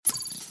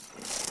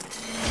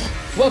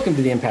Welcome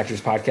to the Impactors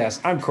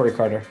Podcast. I'm Corey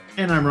Carter.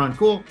 And I'm Ron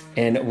Cool.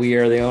 And we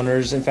are the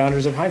owners and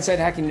founders of Hindsight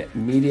Hacking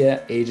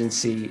Media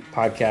Agency,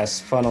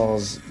 podcasts,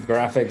 funnels,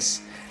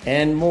 graphics,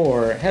 and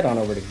more. Head on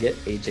over to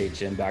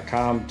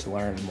gethhm.com to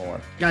learn more.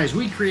 Guys,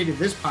 we created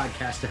this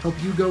podcast to help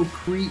you go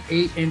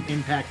create an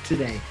impact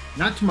today.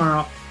 Not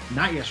tomorrow,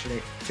 not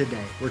yesterday,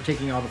 today. We're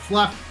taking all the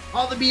fluff,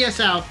 all the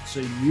BS out so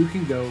you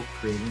can go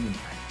create an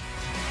impact.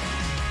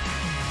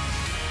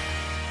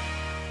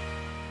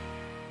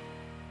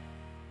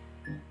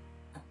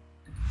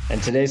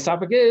 And today's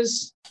topic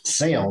is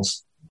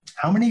sales.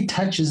 How many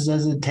touches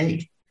does it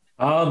take?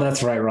 Oh,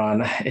 that's right,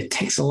 Ron. It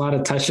takes a lot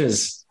of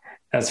touches.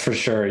 That's for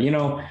sure. You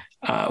know,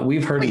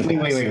 we've heard.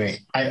 Wait.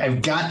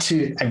 I've got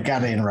to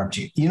interrupt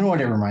you. You know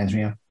what it reminds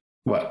me of?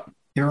 What?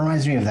 It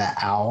reminds me of that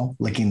owl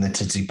licking the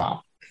Tootsie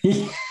Pop.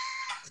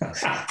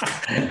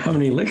 How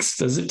many licks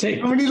does it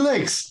take? How many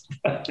licks?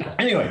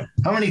 Anyway,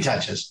 how many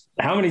touches?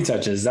 How many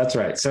touches? That's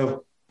right.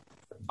 So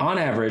on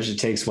average, it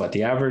takes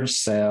the average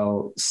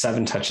sale,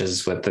 7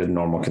 touches with the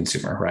normal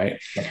consumer, right?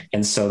 Yeah.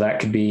 And so that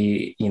could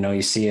be,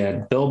 you see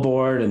a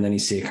billboard and then you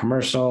see a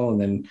commercial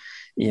and then,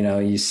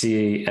 you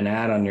see an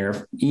ad on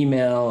your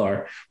email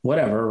or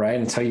whatever, right?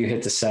 Until you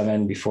hit the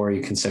 7 before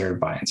you consider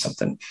buying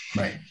something.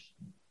 Right.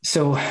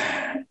 So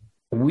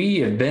we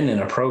have been in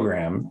a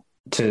program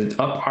to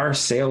up our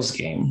sales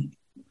game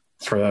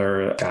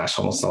for,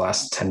 almost the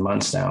last 10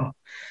 months now.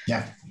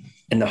 Yeah.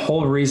 And the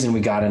whole reason we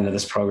got into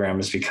this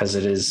program is because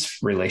it is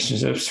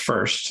relationships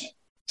first,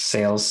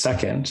 sales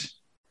second.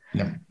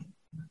 Yep.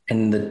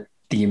 And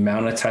the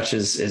amount of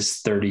touches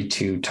is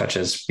 32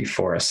 touches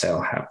before a sale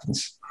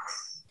happens.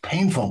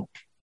 Painful.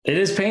 It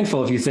is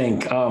painful if you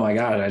think, oh my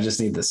God, I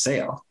just need the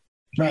sale.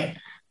 Right.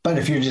 But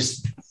if you're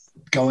just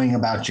going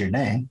about your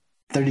day,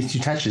 32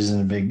 touches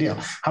isn't a big deal.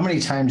 How many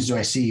times do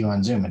I see you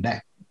on Zoom a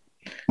day?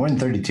 More than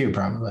 32,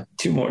 probably.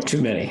 Too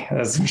many.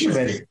 That's too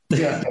many.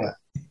 Yeah.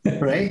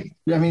 Right.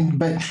 I mean,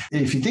 but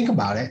if you think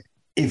about it,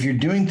 if you're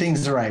doing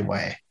things the right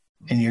way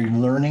and you're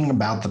learning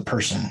about the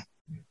person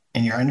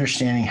and you're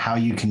understanding how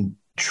you can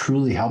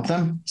truly help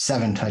them,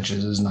 7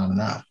 touches is not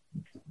enough.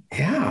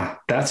 Yeah,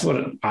 that's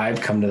what I've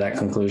come to that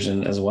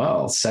conclusion as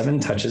well. 7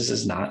 touches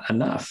is not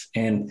enough.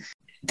 And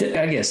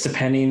I guess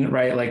depending,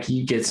 right? Like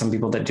you get some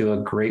people that do a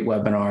great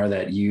webinar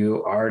that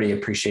you already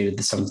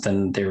appreciated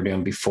something they were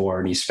doing before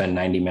and you spend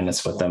 90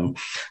 minutes with them.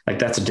 Like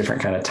that's a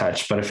different kind of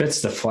touch. But if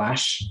it's the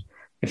flash,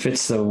 if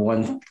it's the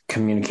one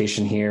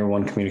communication here,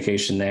 one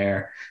communication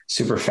there,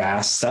 super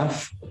fast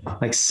stuff,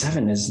 like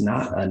 7 is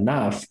not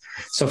enough.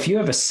 So if you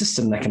have a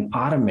system that can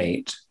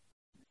automate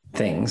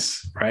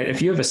things, right?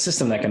 If you have a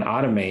system that can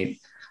automate,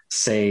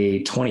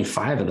 say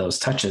 25 of those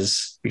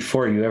touches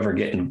before you ever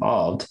get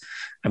involved,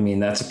 I mean,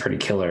 that's a pretty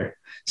killer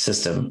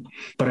system.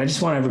 But I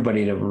just want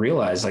everybody to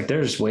realize like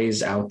there's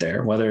ways out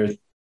there, whether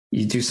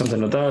you do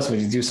something with us,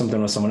 whether you do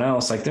something with someone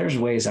else, like there's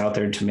ways out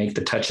there to make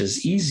the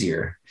touches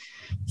easier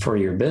for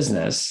your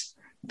business.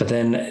 But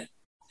then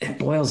it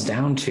boils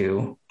down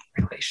to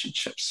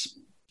relationships.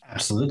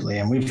 Absolutely.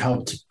 And we've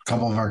helped a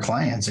couple of our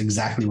clients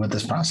exactly with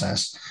this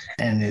process.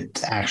 And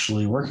it's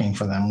actually working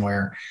for them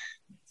where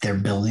they're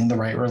building the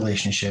right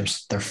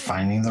relationships. They're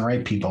finding the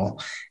right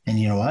people. And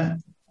you know what?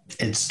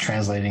 It's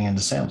translating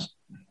into sales.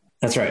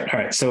 That's right. All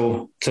right.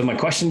 So my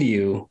question to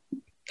you,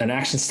 an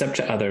action step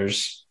to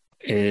others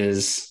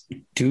is,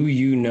 do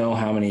you know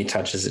how many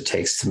touches it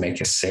takes to make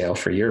a sale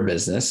for your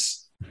business?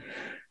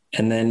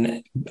 And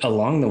then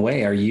along the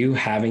way, are you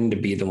having to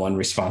be the one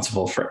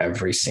responsible for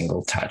every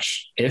single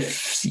touch?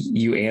 If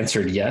you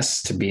answered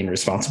yes to being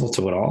responsible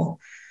to it all,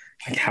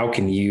 like how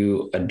can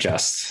you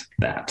adjust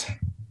that?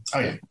 Oh,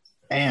 yeah.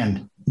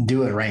 And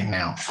do it right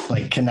now.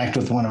 Like connect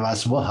with one of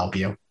us. We'll help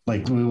you.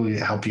 Like we will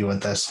help you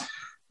with this.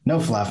 No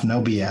fluff,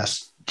 no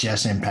BS,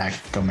 just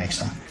impact. Go make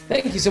some.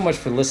 Thank you so much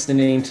for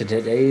listening to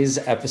today's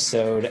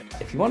episode.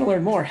 If you want to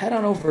learn more, head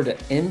on over to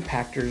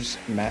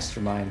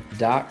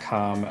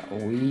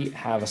impactorsmastermind.com. We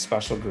have a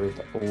special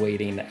group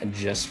waiting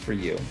just for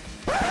you.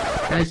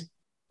 Guys,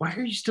 why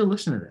are you still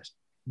listening to this?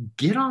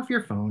 Get off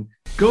your phone.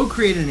 Go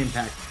create an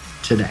impact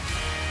today.